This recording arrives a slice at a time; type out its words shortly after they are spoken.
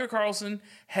Carlson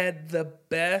had the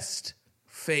best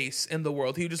face in the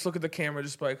world. He would just look at the camera,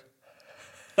 just like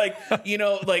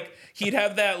he'd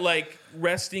have that like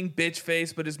resting bitch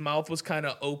face, but his mouth was kind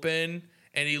of open,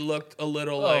 and he looked a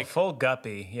little full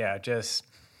guppy. Yeah,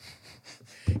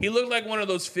 he looked like one of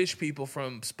those fish people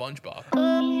from SpongeBob.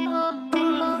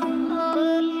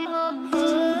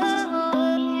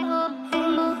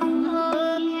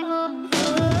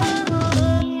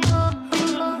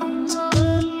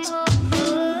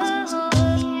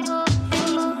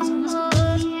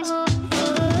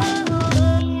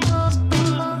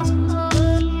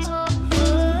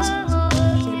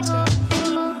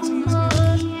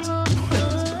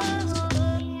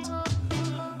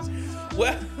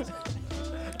 Well,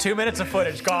 2 minutes of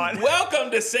footage gone.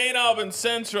 welcome to St. Albans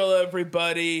Central,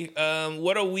 everybody.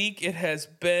 What a week it has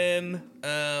been.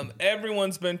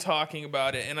 Everyone's been talking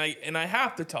about it, and I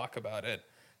have to talk about it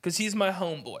because he's my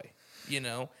homeboy. You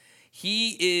know,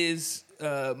 he is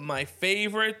my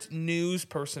favorite news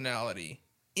personality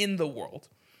in the world.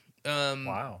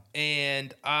 Wow.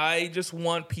 And I just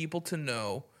want people to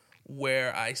know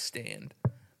where I stand.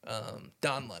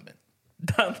 Don Lemon.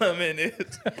 Don Lemon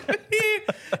is...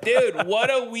 Dude,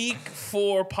 what a week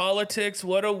for politics.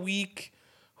 What a week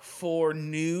for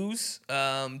news.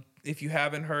 If you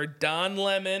haven't heard, Don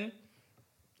Lemon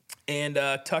and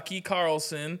Tucky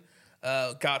Carlson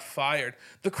got fired.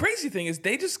 The crazy thing is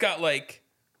they just got like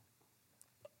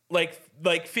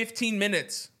 15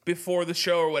 minutes before the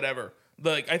show or whatever.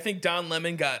 Like, I think Don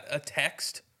Lemon got a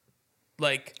text.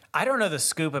 Like, I don't know the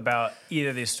scoop about either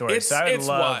of these stories. So I would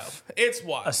love wild. It's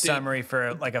wild. a summary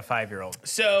for like a 5-year-old.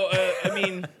 So,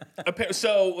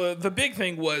 the big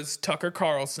thing was Tucker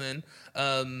Carlson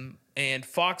and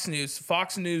Fox News.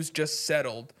 Fox News just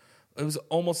settled. It was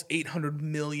almost $800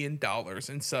 million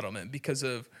in settlement because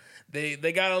of they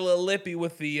got a little lippy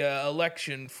with the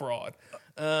election fraud.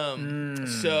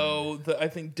 So I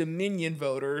think Dominion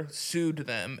voter sued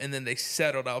them, and then they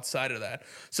settled outside of that.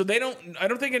 So I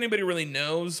don't think anybody really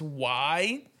knows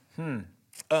why.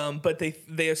 But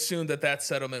they assumed that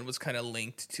settlement was kind of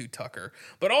linked to Tucker.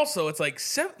 But also, it's like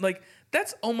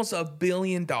that's almost $1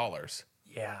 billion.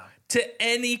 Yeah. To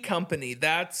any company.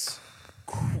 That's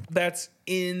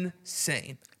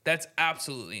insane. That's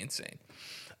absolutely insane.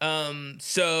 And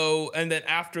then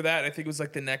after that, I think it was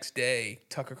like the next day,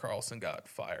 Tucker Carlson got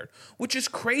fired, which is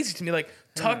crazy to me. Like,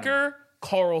 Tucker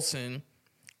Carlson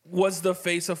was the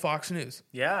face of Fox News.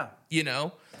 Yeah. You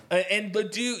know?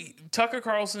 But Tucker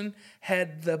Carlson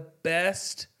had the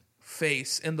best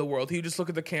face in the world. He would just look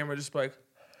at the camera, just like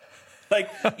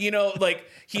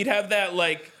he'd have that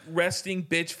like resting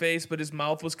bitch face, but his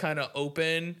mouth was kind of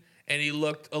open, and he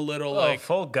looked a little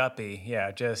full guppy.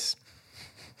 Yeah,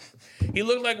 he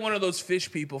looked like one of those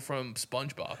fish people from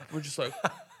SpongeBob. We're just like,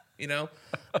 you know?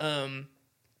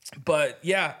 But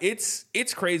yeah, it's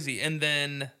crazy. And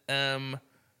then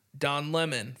Don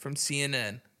Lemon from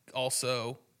CNN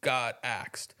also got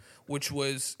axed, which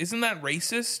isn't that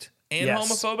racist and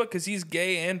homophobic? Because he's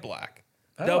gay and black.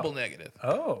 Oh. Double negative.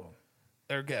 Oh.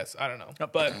 Or guess. I don't know.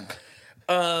 But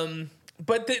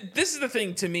this is the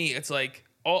thing to me. It's like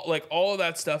all of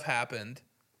that stuff happened.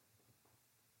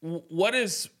 What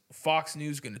is Fox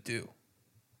News going to do?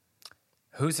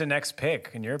 Who's the next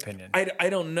pick, in your opinion? I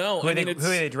don't know. Who are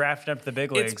they drafting up to the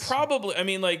big leagues? It's probably. I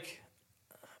mean, like,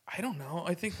 I don't know.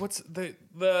 I think what's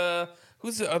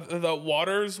who's the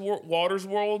Waters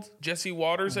World? Jesse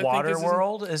Waters. I think is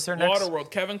Waterworld is their next.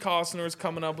 Waterworld. Kevin Costner is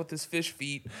coming up with his fish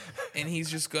feet, and he's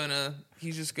just gonna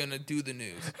do the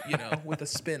news, you know, with a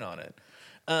spin on it.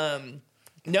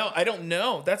 No, I don't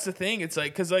know. That's the thing. It's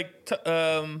like because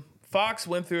Fox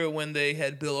went through it when they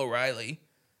had Bill O'Reilly,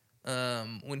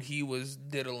 when he was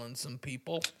diddling some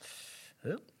people.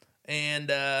 Who? And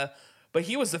but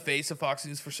he was the face of Fox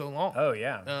News for so long. Oh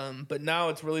yeah. But now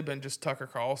it's really been just Tucker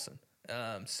Carlson.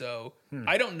 I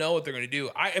don't know what they're going to do.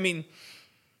 I mean,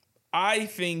 I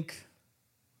think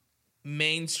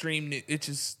mainstream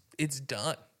news, it's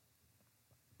done.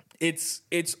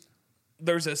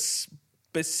 There's a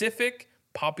specific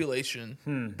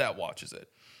population that watches it.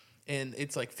 And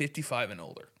it's like 55 and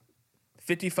older.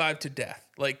 55 to death.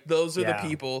 Like, those are the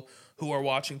people who are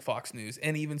watching Fox News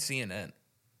and even CNN.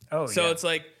 Oh, so it's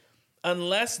like,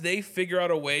 unless they figure out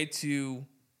a way to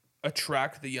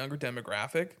attract the younger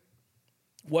demographic,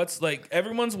 what's like,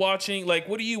 everyone's watching, like,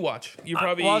 what do you watch? You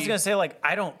probably... Well, I was going to say, like,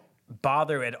 I don't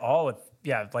bother at all with,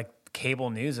 like,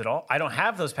 cable news at all. I don't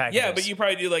have those packages. Yeah, but you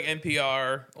probably do, like,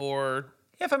 NPR or...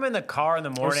 If I'm in the car in the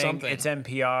morning, it's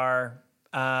NPR.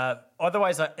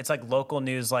 Otherwise, it's like local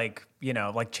news, like, you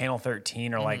know, like Channel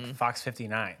 13 or like Fox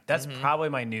 59. That's probably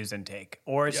my news intake.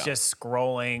 Or it's just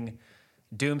scrolling,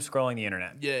 doom scrolling the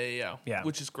internet. Yeah.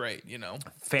 Which is great,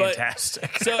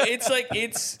 Fantastic. But, so it's like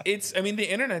it's. I mean,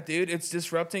 the internet, dude. It's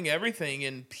disrupting everything,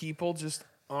 and people just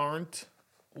aren't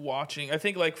watching. I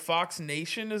think like Fox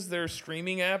Nation is their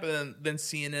streaming app, and then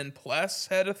CNN Plus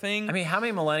had a thing. I mean, how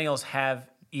many millennials have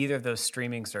either of those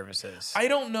streaming services? I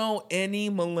don't know any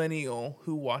millennial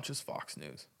who watches Fox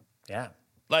News. Yeah.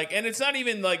 Like, and it's not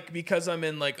even like because I'm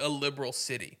in like a liberal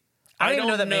city. I don't even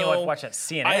know that many watch that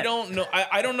CNN. I don't know.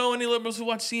 I don't know any liberals who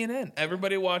watch CNN.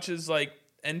 Everybody watches like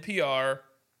NPR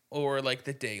or like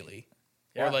The Daily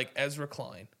or like Ezra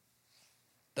Klein.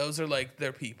 Those are like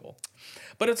their people.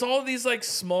 But it's all these like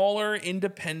smaller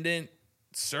independent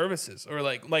services or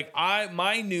like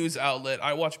my news outlet.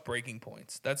 I watch Breaking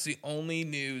Points. That's the only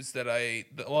news that I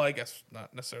guess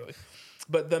not necessarily.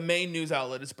 But the main news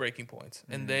outlet is Breaking Points.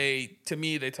 And to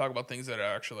me, they talk about things that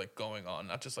are actually like going on,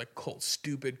 not just like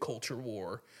stupid culture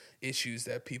war issues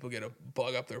that people get a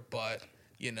bug up their butt,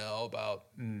 about,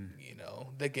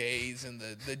 the gays and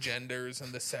the genders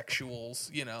and the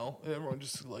sexuals, everyone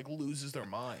just like loses their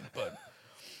mind. But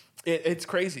it's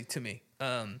crazy to me.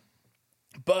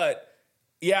 But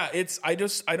yeah, I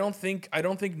don't think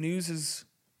news is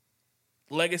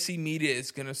legacy media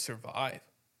is going to survive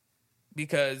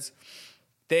because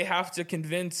they have to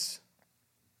convince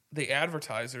the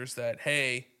advertisers that,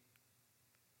 hey,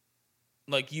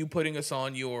 like you putting us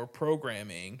on your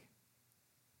programming,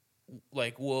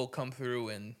 like we'll come through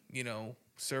and,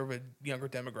 serve a younger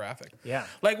demographic. Yeah.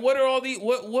 Like what are all the,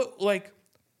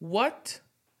 what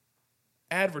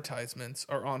advertisements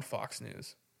are on Fox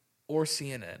News or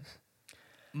CNN?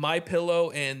 My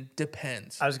Pillow and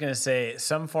Depends. I was gonna say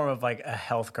some form of like a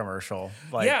health commercial.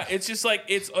 Like it's just like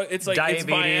it's like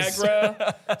diabetes. It's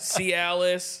Viagra,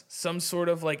 Cialis, some sort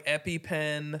of like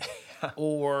EpiPen,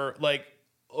 or like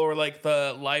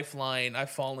the Lifeline. I've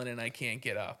fallen and I can't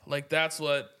get up. Like that's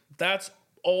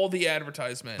all the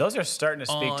advertisement. Those are starting to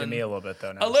speak to me a little bit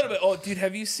though. Now. A little bit. Oh, dude,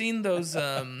 have you seen those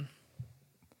the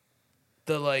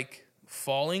like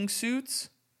falling suits?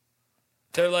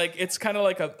 They're like, it's kind of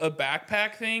like a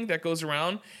backpack thing that goes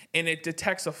around and it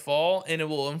detects a fall and it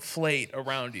will inflate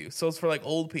around you. So it's for like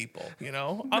old people,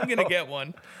 No. I'm going to get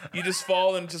one. You just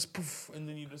fall and just poof, and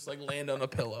then you just like land on a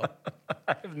pillow.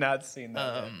 I have not seen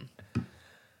that.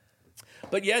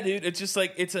 But yeah, dude, it's just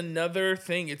like, it's another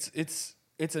thing. It's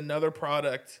another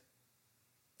product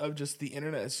of just the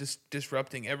internet. It's just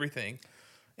disrupting everything.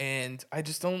 And I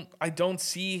don't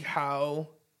see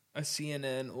how a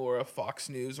CNN or a Fox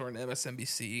News or an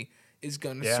MSNBC is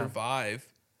going to survive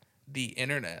the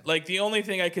internet. Like the only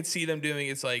thing I could see them doing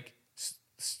is like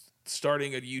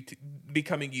starting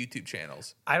becoming YouTube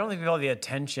channels. I don't think people have the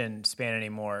attention span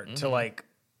anymore to like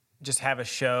just have a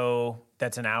show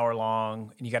that's an hour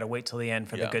long and you got to wait till the end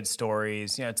for the good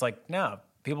stories. It's like, no,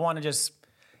 people want to just,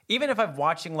 even if I'm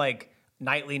watching like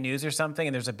nightly news or something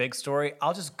and there's a big story,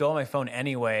 I'll just go on my phone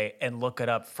anyway and look it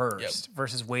up first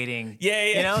versus waiting.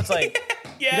 Yeah. It's like,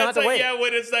 you don't have to wait. Yeah,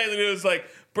 when it's nightly news, like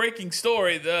breaking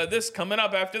story, this coming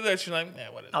up after this, you're like,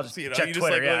 what is I'll this? just check you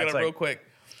Twitter. Just like look it up real quick.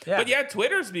 Yeah. But yeah,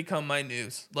 Twitter's become my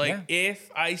news. Like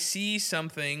if I see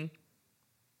something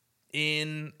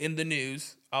in the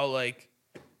news, I'll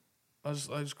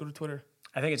just go to Twitter.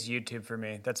 I think it's YouTube for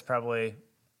me. That's probably,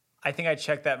 I think I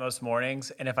check that most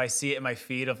mornings, and if I see it in my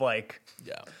feed of like,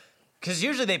 because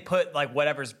usually they put like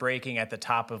whatever's breaking at the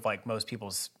top of like most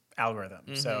people's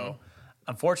algorithm. So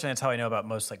unfortunately, that's how I know about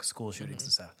most like school shootings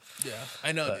and stuff. Yeah,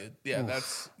 I know, dude. Yeah,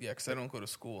 because I don't go to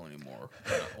school anymore.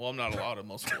 Well, I'm not allowed at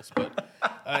most schools, but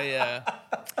I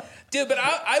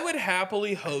would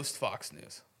happily host Fox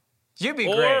News. You'd be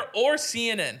great. Or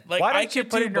CNN. Like, why don't you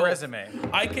put it in your resume?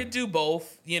 I could do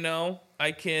both.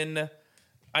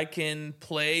 I can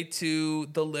play to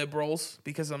the liberals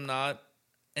because I'm not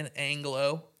an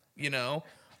Anglo,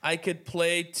 I could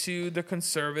play to the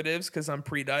conservatives because I'm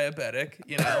pre-diabetic,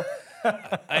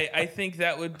 I think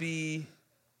that would be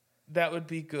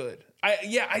good.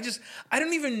 I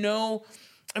don't even know.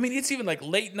 I mean, it's even like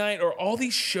late night or all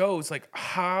these shows. Like,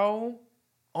 how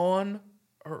on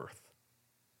earth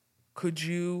could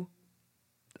you?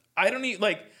 I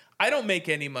don't make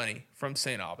any money from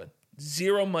St. Aubin.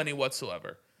 Zero money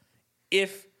whatsoever.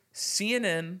 If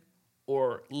CNN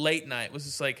or late night was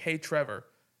just like, hey, Trevor,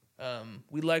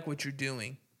 we like what you're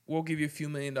doing. We'll give you a few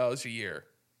 $1 million a year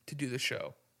to do the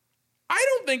show. I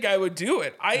don't think I would do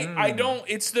it. I don't.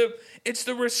 It's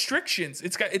the restrictions.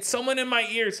 It's someone in my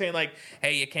ear saying like,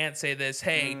 hey, you can't say this.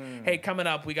 Hey, coming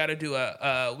up, we got to do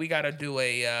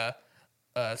a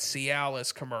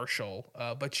Cialis commercial,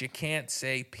 but you can't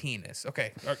say penis.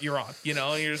 Okay, you're on.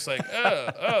 And you're just like,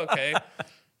 oh, okay.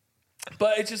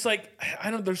 But it's just like, I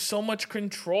don't know, there's so much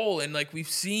control. And like we've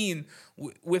seen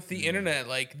with the internet,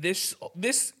 like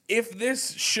if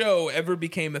this show ever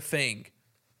became a thing,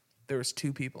 there was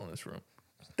 2 people in this room.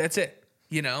 That's it,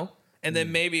 you know? And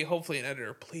then maybe, hopefully, an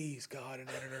editor. Please, God, an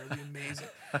editor would be amazing.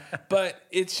 But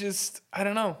it's just, I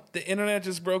don't know. The internet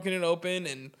just broken it open,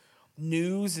 and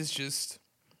news is just,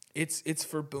 it's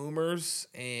for boomers.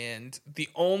 And the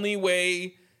only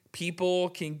way people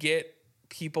can get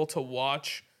people to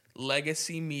watch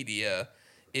legacy media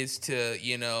is to,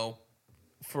 you know,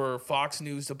 for Fox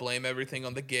News to blame everything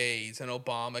on the gays and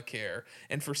Obamacare,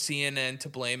 and for CNN to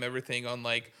blame everything on,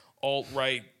 like,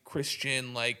 alt-right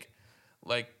Christian, like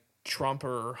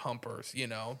Trumper humpers, you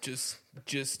know,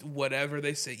 just whatever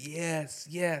they say. Yes.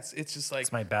 It's just like,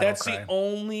 that's cry. The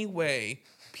only way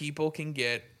people can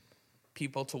get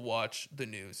people to watch the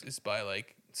news is by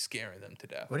like scaring them to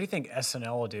death. What do you think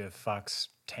SNL will do if Fox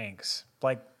tanks?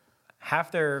 Like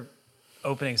half their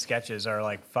opening sketches are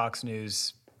like Fox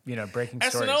News, you know, breaking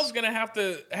stories. SNL's gonna have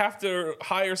to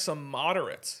hire some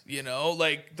moderates, you know,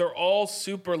 like they're all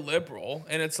super liberal,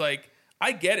 and it's like,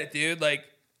 I get it, dude. Like,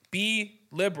 be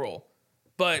liberal,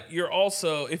 but you're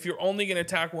also, if you're only gonna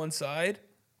attack one side,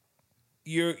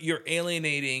 you're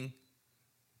alienating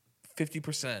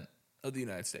 50% of the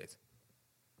United States.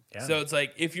 Yeah. So it's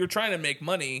like, if you're trying to make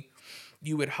money,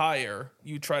 they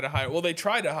tried to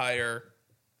hire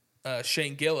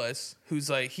Shane Gillis, who's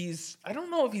like, I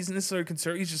don't know if he's necessarily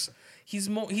conservative.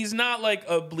 He's not like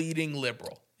a bleeding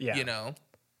liberal, you know?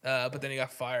 But then he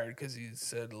got fired because he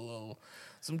said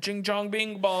some ching chong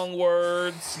bing bong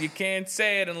words. You can't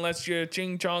say it unless you're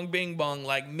ching chong bing bong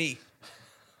like me.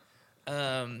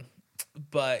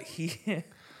 But he...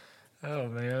 Oh,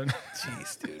 man.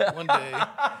 Jeez, dude. One day...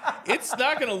 It's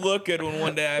not going to look good when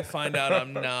one day I find out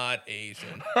I'm not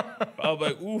Asian. I'll be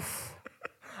like, oof.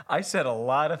 I said a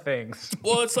lot of things.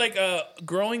 Well, it's like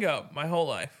growing up my whole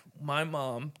life, my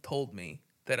mom told me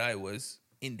that I was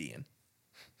Indian.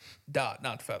 Dot,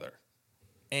 not feather.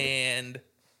 And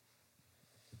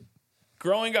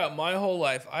growing up my whole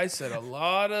life, I said a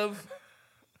lot of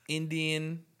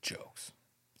Indian jokes.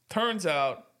 Turns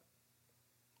out,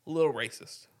 a little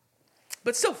racist.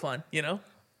 But still fun, you know?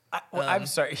 I'm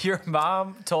sorry. Your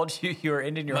mom told you you were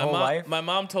Indian your whole life? My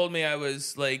mom told me I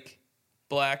was like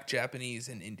Black, Japanese,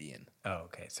 and Indian. Oh,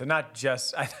 okay. So not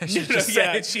just... I thought she just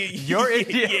said, you're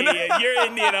Indian. Yeah, you're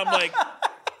Indian. I'm like...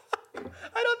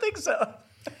 I don't think so.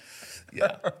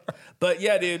 Yeah. But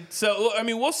yeah, dude. So, I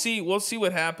mean, we'll see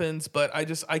what happens, but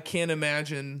I can't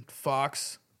imagine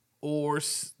Fox or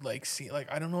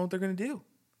I don't know what they're going to do.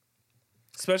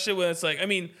 Especially when it's like, I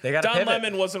mean, Don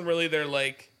Lemon wasn't really their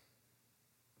like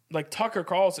Tucker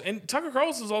Carlson. And Tucker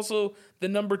Carlson is also the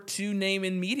number 2 name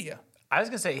in media. I was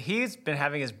going to say, he's been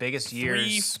having his biggest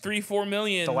years. 4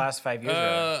 million. The last 5 years.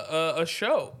 A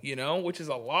show, you know, which is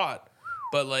a lot.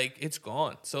 But like, it's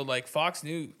gone. So like, Fox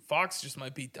just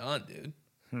might be done, dude.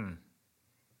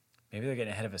 Maybe they're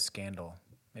getting ahead of a scandal.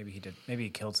 Maybe he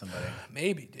killed somebody.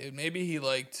 Maybe, dude. Maybe he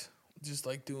liked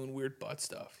doing weird butt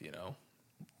stuff, you know.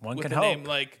 One with can a hope. Name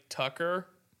like Tucker.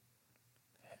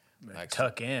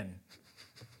 Tuck in.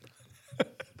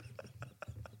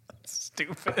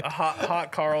 Stupid. A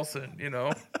hot Carlson, you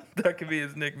know. That could be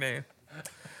his nickname.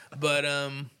 But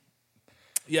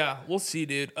yeah, we'll see,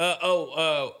 dude.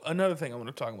 Another thing I want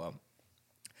to talk about.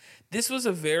 This was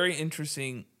a very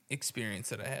interesting experience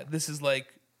that I had.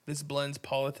 This blends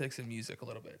politics and music a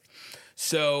little bit.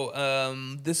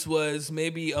 So this was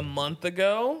maybe a month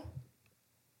ago.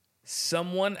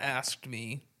 Someone asked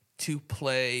me to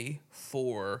play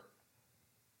for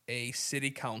a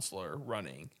city councilor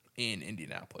running in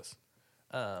Indianapolis.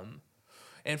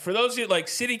 And for those of you, like,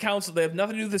 city council, they have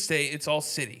nothing to do with the state. It's all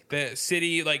city. The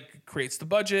city, like, creates the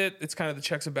budget. It's kind of the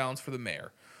checks and balance for the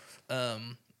mayor.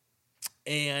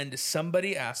 And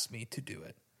somebody asked me to do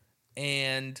it.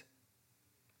 And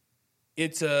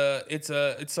it's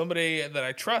somebody that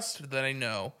I trust, that I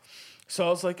know. So I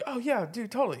was like, oh, yeah,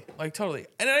 dude, totally. Like, totally.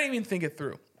 And I didn't even think it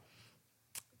through.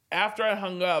 After I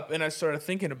hung up and I started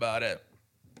thinking about it,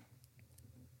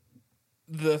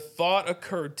 the thought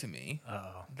occurred to me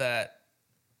that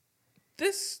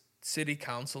this city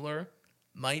councilor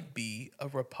might be a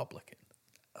Republican.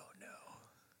 Oh, no.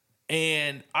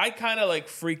 And I kind of like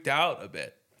freaked out a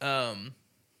bit,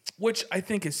 which I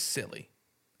think is silly.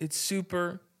 It's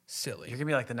super silly. You're going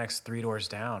to be like the next 3 doors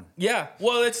down. Yeah.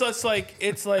 Well, it's like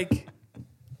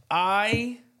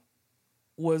I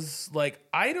was like,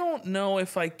 I don't know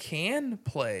if I can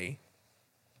play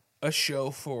a show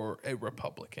for a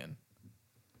Republican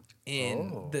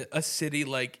in a city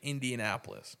like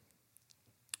Indianapolis.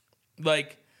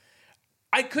 Like,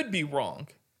 I could be wrong,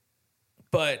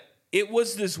 but it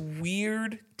was this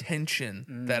weird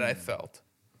tension that I felt.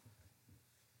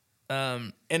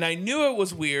 And I knew it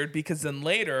was weird because then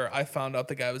later I found out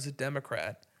the guy was a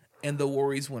Democrat and the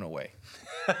worries went away.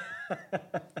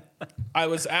 I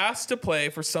was asked to play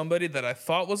for somebody that I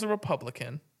thought was a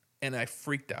Republican and I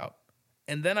freaked out.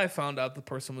 And then I found out the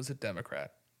person was a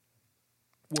Democrat.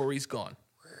 Worries gone.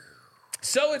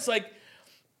 So it's like,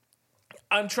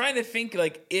 I'm trying to think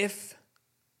like if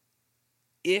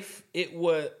it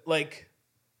was like,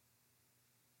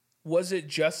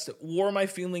 were my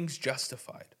feelings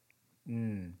justified?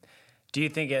 Do you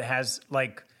think it has,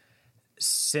 like,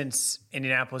 since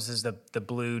Indianapolis is the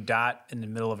blue dot in the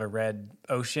middle of a red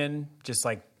ocean, just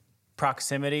like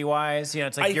proximity wise, you know,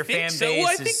 it's like your fan base. Well,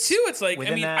 I think too. It's like,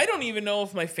 I mean, that. I don't even know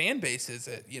if my fan base is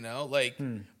it, you know, like,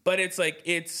 but it's like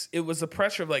it was the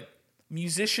pressure of like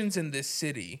musicians in this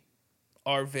city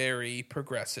are very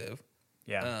progressive,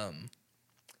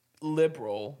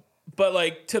 liberal, but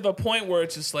like to the point where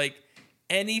it's just like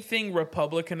anything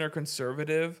Republican or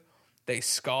conservative, they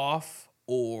scoff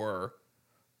or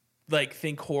like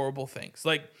think horrible things.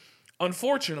 Like,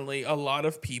 unfortunately, a lot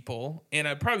of people, and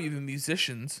probably even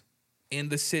musicians in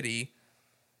the city,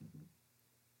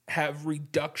 have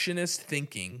reductionist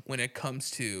thinking when it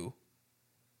comes to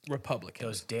Republicans.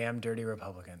 Those damn dirty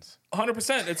Republicans.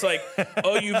 100%. It's like,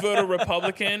 oh, you vote a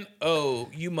Republican? Oh,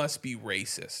 you must be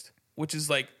racist, which is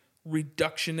like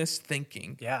reductionist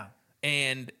thinking. Yeah.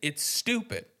 And it's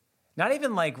stupid. Not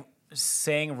even like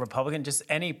saying Republican, just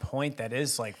any point that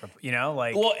is like, you know,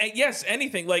 like. Well, yes,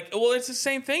 anything. Like, well, it's the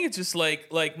same thing. It's just like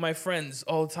my friends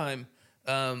all the time.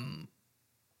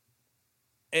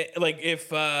 Like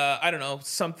if, I don't know,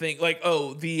 something like,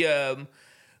 oh, the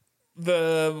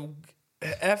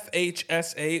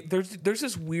FHSA, there's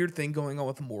this weird thing going on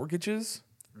with mortgages,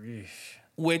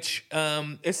 which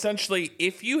essentially,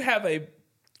 if you have a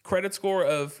credit score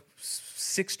of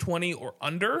 620 or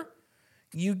under,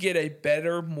 you get a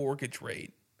better mortgage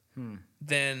rate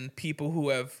than people who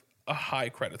have a high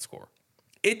credit score.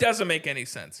 It doesn't make any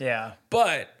sense. Yeah.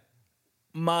 But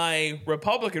my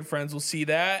Republican friends will see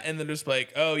that and they're just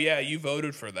like, oh, yeah, you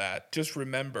voted for that. Just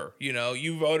remember, you know,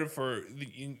 you voted for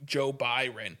Joe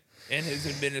Biden and his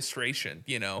administration,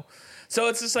 you know. So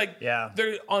it's just like,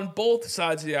 they're on both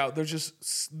sides of the aisle, there's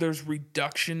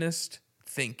reductionist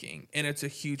thinking, and it's a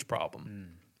huge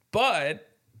problem. But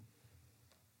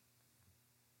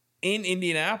in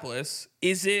Indianapolis,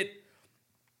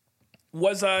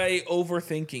 was I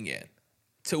overthinking it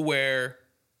to where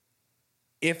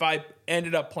if I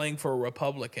ended up playing for a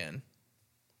Republican,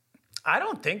 I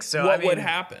don't think so. What would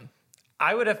happen?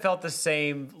 I would have felt the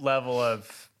same level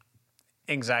of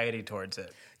anxiety towards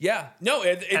it. Yeah. No,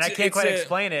 and I can't quite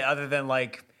explain it other than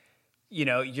like, you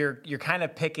know, you're kind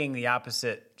of picking the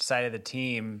opposite side of the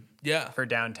team for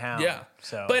downtown. Yeah.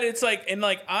 So, but it's like, and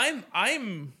like I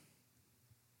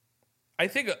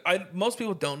think most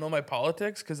people don't know my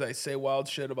politics because I say wild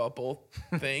shit about both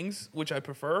things, which I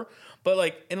prefer. But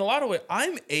like in a lot of ways,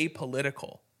 I'm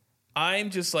apolitical.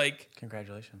 I'm just like,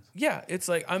 congratulations. Yeah, it's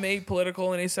like I'm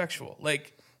apolitical and asexual.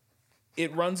 Like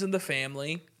it runs in the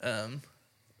family.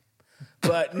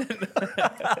 But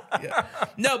yeah.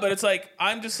 No, but it's like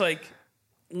I'm just like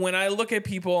when I look at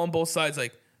people on both sides,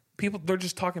 like they're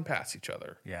just talking past each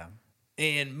other. Yeah,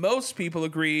 and most people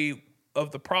agree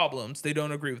of the problems, they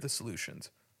don't agree with the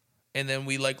solutions. And then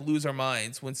we like lose our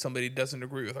minds when somebody doesn't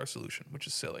agree with our solution, which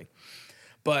is silly.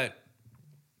 But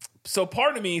so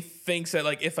part of me thinks that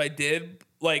like if I did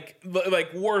like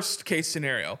worst case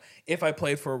scenario, if I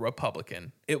played for a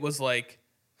Republican, it was like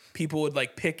people would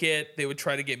like picket, they would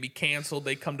try to get me canceled,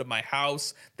 they'd come to my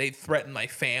house, they'd threaten my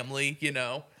family, you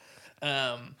know.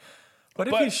 What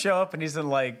if you show up and he's in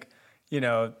like, you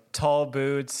know, tall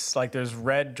boots, like there's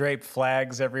red draped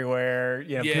flags everywhere.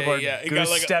 You know, people are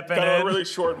goose stepping in. Got a really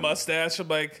short mustache. I'm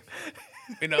like,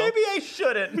 you know. Maybe I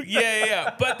shouldn't.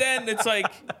 Yeah. But then it's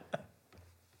like,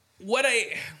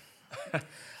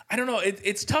 I don't know.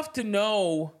 It's tough to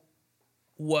know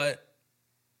what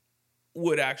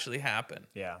would actually happen.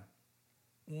 Yeah.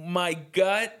 My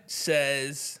gut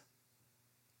says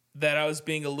that I was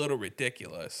being a little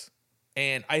ridiculous.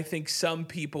 And I think some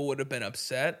people would have been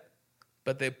upset,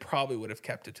 but they probably would have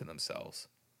kept it to themselves.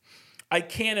 I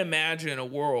can't imagine a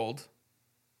world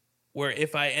where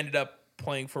if I ended up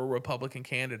playing for a Republican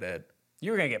candidate.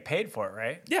 You were going to get paid for it,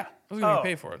 right? Yeah, I was going to get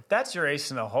paid for it. That's your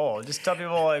ace in the hole. Just tell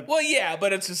people like... Well, yeah,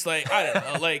 but it's just like, I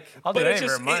don't know. Like, I'll do anything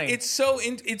for money. It's so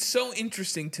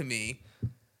interesting to me.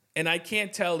 And I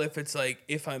can't tell if it's like,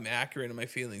 if I'm accurate in my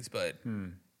feelings, but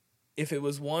if it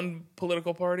was one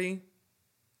political party,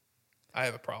 I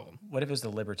have a problem. What if it was the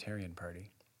Libertarian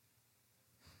Party?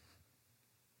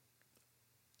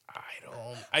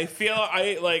 I think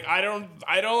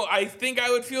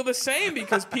I would feel the same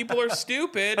because people are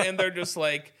stupid and they're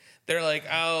like,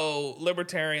 oh,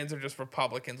 libertarians are just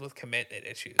Republicans with commitment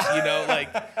issues,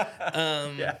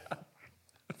 Yeah.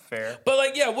 Fair. But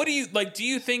like, yeah, what do you like? Do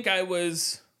you think I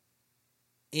was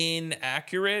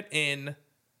inaccurate in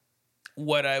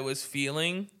what I was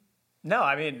feeling? No,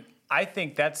 I mean, I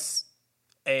think that's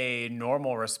a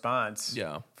normal response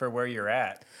for where you're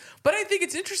at. But I think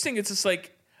it's interesting. It's just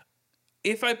like,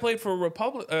 if I played for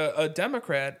a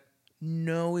Democrat,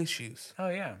 no issues. Oh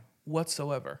yeah,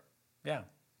 whatsoever. Yeah,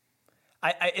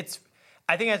 I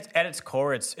think at its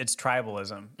core, it's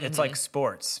tribalism. It's like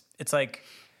sports. It's like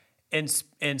in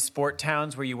sport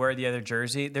towns where you wear the other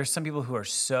jersey. There's some people who are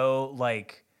so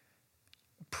like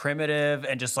primitive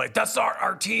and just like, that's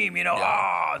our team.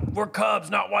 We're Cubs,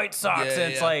 not White Sox. Yeah,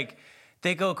 and it's like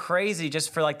they go crazy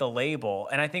just for like the label.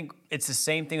 And I think it's the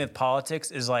same thing with politics.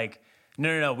 Is like,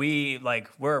 no,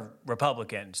 we're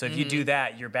Republican. So if you do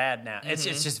that, you're bad now. It's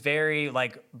just very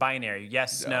like binary.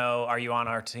 Yes, no, are you on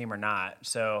our team or not?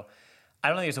 So I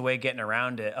don't think there's a way of getting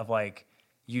around it of like,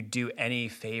 you do any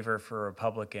favor for a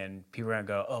Republican, people are gonna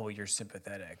go, oh, well, you're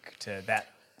sympathetic to that.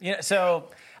 So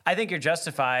I think you're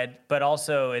justified, but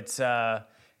also it's a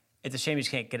shame you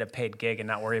just can't get a paid gig and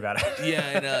not worry about it.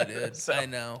 Yeah, I know, dude. So. I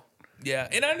know. Yeah.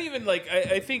 And I don't even like,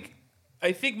 I think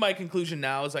my conclusion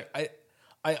now is like,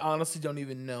 I honestly don't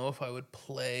even know if I would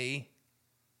play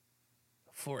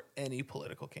for any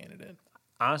political candidate.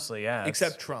 Honestly, yeah.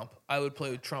 Except Trump. I would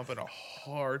play with Trump in a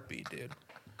heartbeat, dude.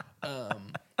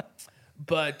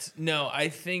 But no,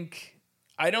 I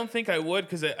don't think I would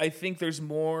because I think there's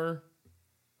more,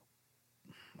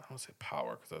 I don't want to say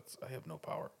power because I have no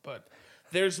power, but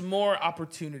there's more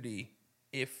opportunity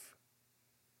if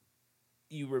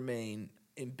you remain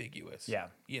ambiguous. Yeah.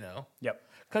 Yep.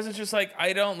 Because it's just like,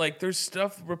 I don't like, there's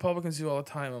stuff Republicans do all the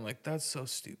time. I'm like, that's so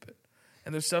stupid.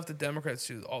 And there's stuff that Democrats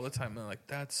do all the time. And I'm like,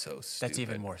 that's so stupid. That's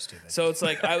even more stupid. So it's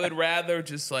like, I would rather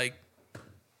just like,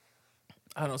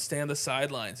 I don't know, stay on the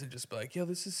sidelines and just be like, yo,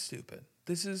 this is stupid.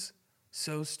 This is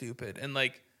so stupid. And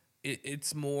like,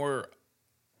 it's more,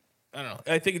 I don't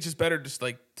know. I think it's just better just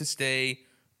like to stay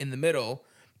in the middle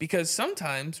because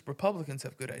sometimes Republicans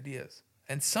have good ideas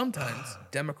and sometimes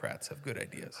Democrats have good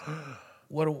ideas.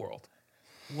 What a world.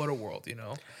 What a world,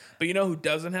 But you know who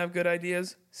doesn't have good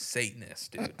ideas? Satanists,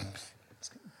 dude.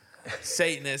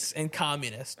 Satanists and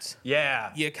communists.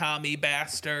 Yeah. You commie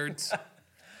bastards.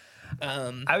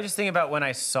 I was just thinking about when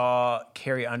I saw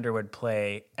Carrie Underwood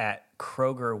play at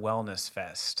Kroger Wellness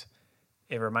Fest.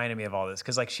 It reminded me of all this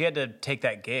because like she had to take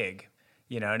that gig,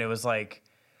 and it was like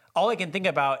all I can think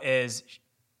about is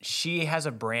she has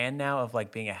a brand now of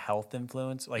like being a health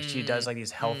influence. Like she does like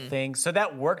these health things. So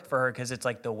that worked for her because it's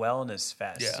like the wellness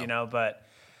fest, but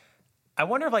I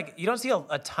wonder if like, you don't see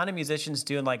a ton of musicians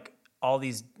doing like all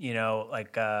these,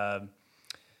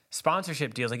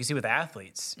 sponsorship deals like you see with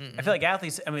athletes. I feel like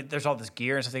athletes, I mean, there's all this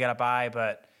gear and stuff they got to buy,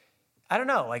 but I don't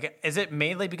know. Like, is it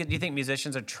mainly because do you think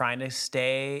musicians are trying to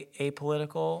stay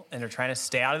apolitical and they're trying to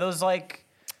stay out of those like,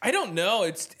 I don't know.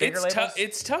 It's tough.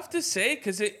 It's tough to say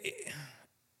because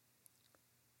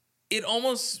it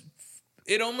almost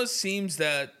seems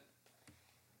that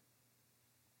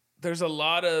there's a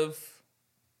lot of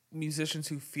musicians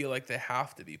who feel like they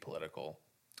have to be political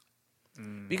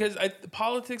because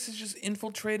politics has just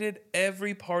infiltrated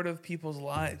every part of people's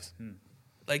lives.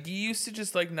 Like you used to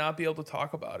just like not be able to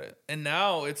talk about it, and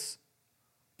now it's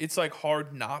like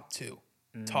hard not to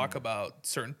talk about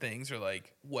certain things or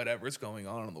like whatever's going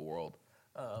on in the world.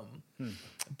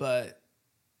 But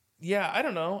yeah, I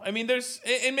don't know. I mean,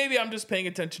 and maybe I'm just paying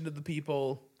attention to the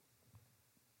people,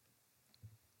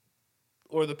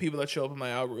 or the people that show up in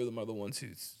my algorithm are the ones who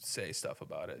say stuff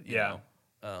about it. You know?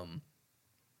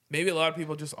 Maybe a lot of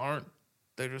people just aren't.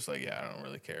 They're just like, yeah, I don't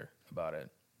really care about it.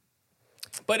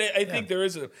 But I think there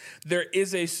is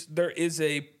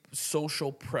a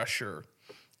social pressure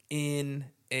in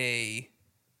a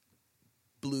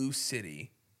blue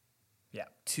city,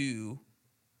 to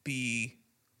be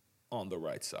on the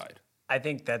right side. I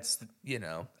think that's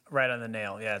right on the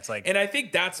nail. Yeah, it's like, and I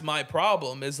think that's my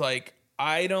problem is like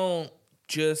I don't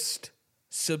just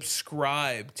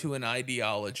subscribe to an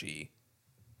ideology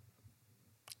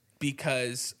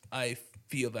because I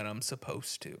feel that I'm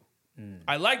supposed to.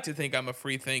 I like to think I'm a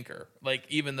free thinker. Like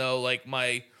even though like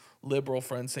my liberal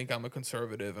friends think I'm a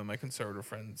conservative and my conservative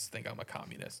friends think I'm a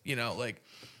communist,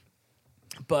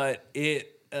 but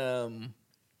it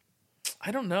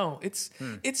I don't know. It's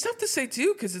tough to say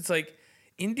too because it's like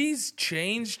indie's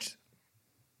changed.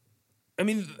 I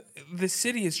mean, the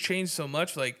city has changed so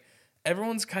much. Like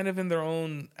everyone's kind of in their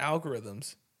own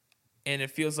algorithms, and it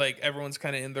feels like everyone's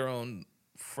kind of in their own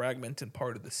fragmented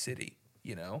part of the city,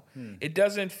 you know? It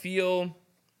doesn't feel,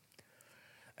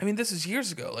 I mean, this is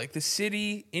years ago. Like, the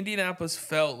city, Indianapolis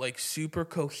felt like super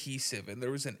cohesive, and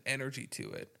there was an energy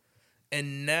to it.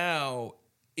 And now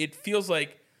it feels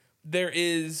like there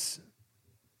is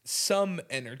some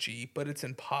energy, but it's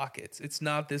in pockets. It's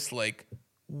not this like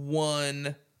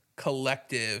one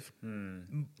collective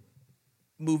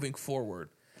moving forward.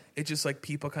 It's just like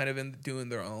people kind of doing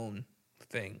their own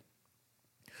thing.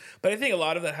 But I think a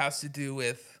lot of that has to do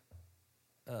with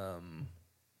the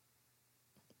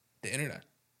internet.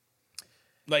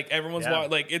 Like, everyone's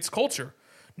like, it's culture.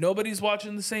 Nobody's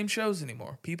watching the same shows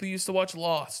anymore. People used to watch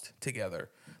Lost together.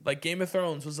 Like, Game of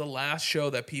Thrones was the last show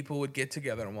that people would get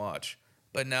together and watch.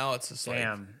 But now it's just like,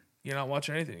 you're not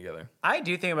watching anything together. I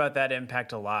do think about that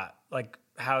impact a lot. Like,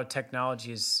 how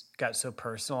technology's got so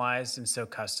personalized and so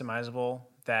customizable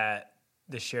that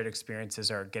the shared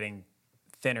experiences are getting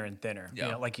thinner and thinner. Yeah.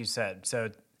 You know, like you said. So,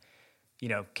 you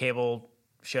know, cable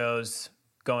shows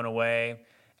going away.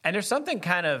 And there's something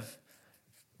kind of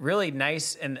really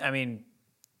nice and, I mean,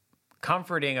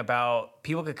 comforting about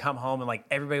people could come home and like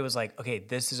everybody was like, okay,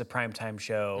 this is a primetime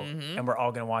show and we're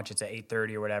all going to watch it at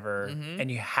 8:30 or whatever. And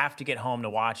you have to get home to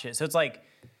watch it. So it's like,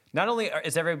 not only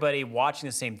is everybody watching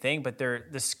the same thing, but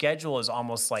the schedule is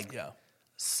almost like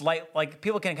slight, like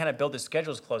people can kind of build their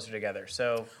schedules closer together.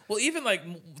 So, well, even like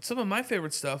some of my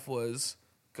favorite stuff was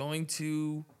going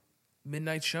to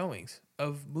midnight showings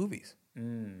of movies.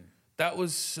 That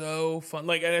was so fun.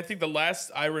 Like, and I think the last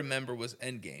I remember was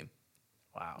Endgame.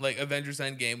 Wow. Like, Avengers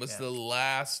Endgame was the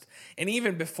last. And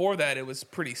even before that, it was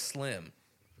pretty slim.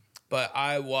 But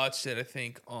I watched it, I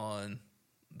think, on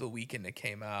the weekend it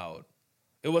came out.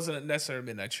 It wasn't necessarily a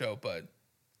midnight show, but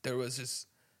there was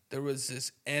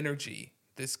this energy,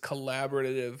 this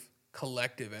collaborative,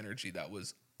 collective energy that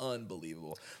was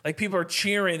unbelievable. Like, people are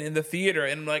cheering in the theater,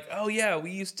 and I'm like, oh, yeah,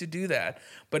 we used to do that.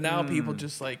 But now people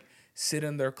just, like, sit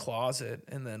in their closet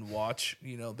and then watch,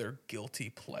 you know, their guilty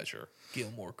pleasure,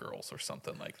 Gilmore Girls or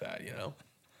something like that, you know?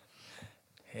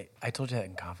 Hey, I told you that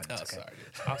in confidence. Oh, okay? sorry,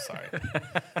 dude. I'm sorry.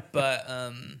 But,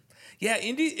 yeah,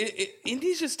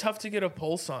 indie's just tough to get a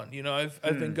pulse on. You know, I've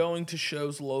been going to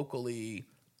shows locally,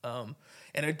 and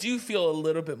I do feel a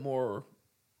little bit more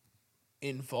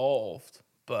involved,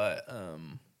 but,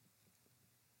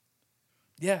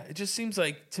 yeah, it just seems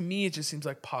like, to me, it just seems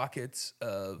like pockets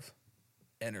of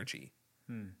energy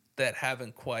that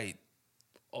haven't quite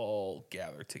all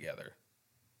gathered together,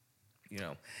 you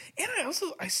know. And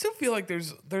I still feel like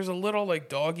there's a little like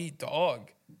dog eat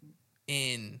dog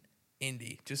in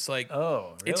indie, just like,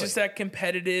 oh, really? It's just that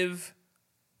competitive,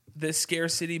 the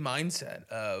scarcity mindset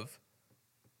of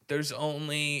there's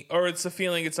only, or it's a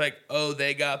feeling, it's like, oh,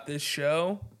 they got this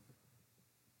show.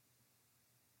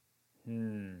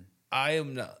 I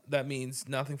am not. That means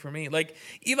nothing for me. Like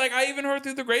I even heard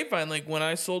through the grapevine, like when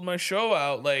I sold my show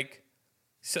out, like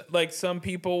some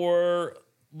people were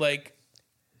like,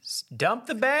 dump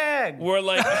the bag. Were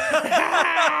like,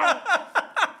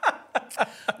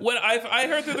 when I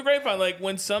heard through the grapevine, like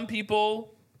when some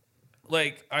people,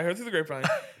 like I heard through the grapevine,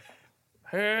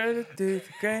 heard it through the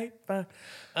grapevine.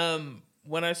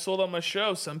 When I sold out my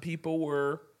show, some people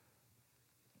were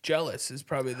jealous, is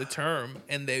probably the term,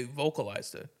 and they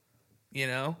vocalized it. You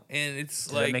know, and it's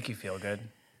Does like, that make you feel good?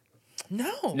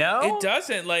 No, No, it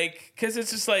doesn't. Like, because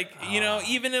it's just like, you know,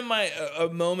 even in my a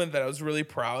moment that I was really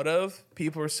proud of,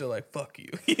 people were still like, "Fuck you,"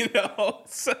 you know.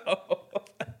 So,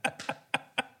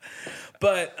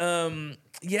 but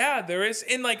yeah, there is,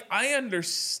 and like I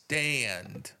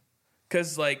understand,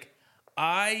 because like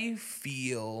I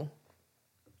feel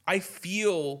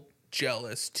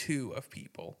jealous too of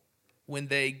people when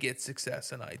they get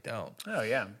success and I don't. Oh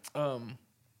yeah.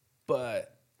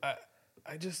 But I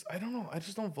don't know. I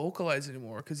just don't vocalize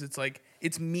anymore because it's like,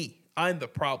 it's me. I'm the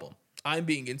problem. I'm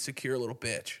being insecure little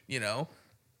bitch, you know?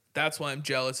 That's why I'm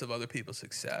jealous of other people's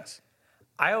success.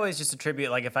 I always just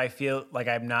attribute, like, if I feel like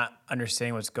I'm not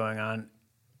understanding what's going on,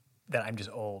 that I'm just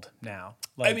old now.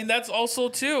 Like, I mean, that's also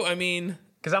too. I mean,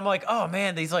 because I'm like, oh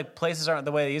man, these like places aren't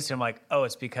the way they used to. I'm like, oh,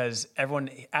 it's because everyone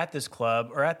at this club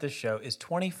or at this show is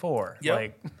 24. Yep.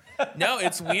 Like, no,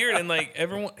 it's weird. And like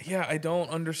everyone, yeah, I don't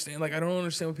understand. Like, I don't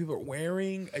understand what people are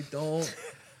wearing. I don't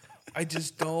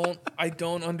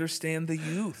understand the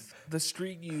youth. The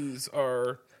street youths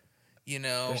are, you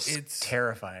know, it's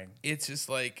terrifying. It's just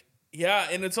like, yeah.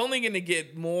 And it's only going to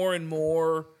get more and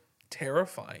more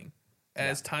terrifying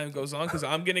as time goes on. Cause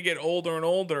I'm going to get older and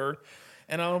older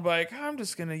and I'm like, I'm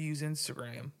just going to use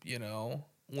Instagram, you know,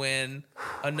 when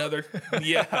another,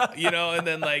 you know, and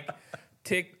then like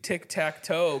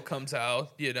Tic-Tac-Toe comes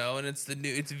out, and it's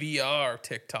VR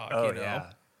TikTok, Oh,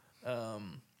 yeah.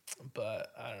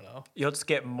 But I don't know. You'll just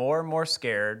get more and more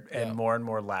scared and Yeah.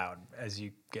 more loud as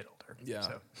you get older. Yeah.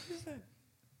 So.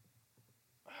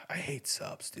 I hate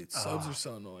subs, dude. Subs are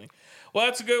so annoying. Well,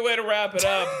 that's a good way to wrap it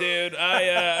up, dude.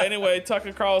 Anyway,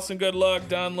 Tucker Carlson, good luck.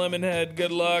 Don Lemonhead,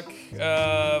 good luck.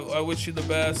 I wish you the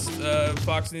best.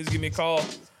 Fox News, give me a call.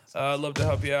 I'd love to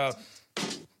help you out.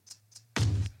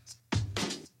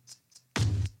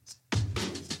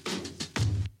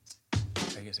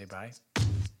 Are you gonna say bye?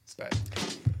 Bye.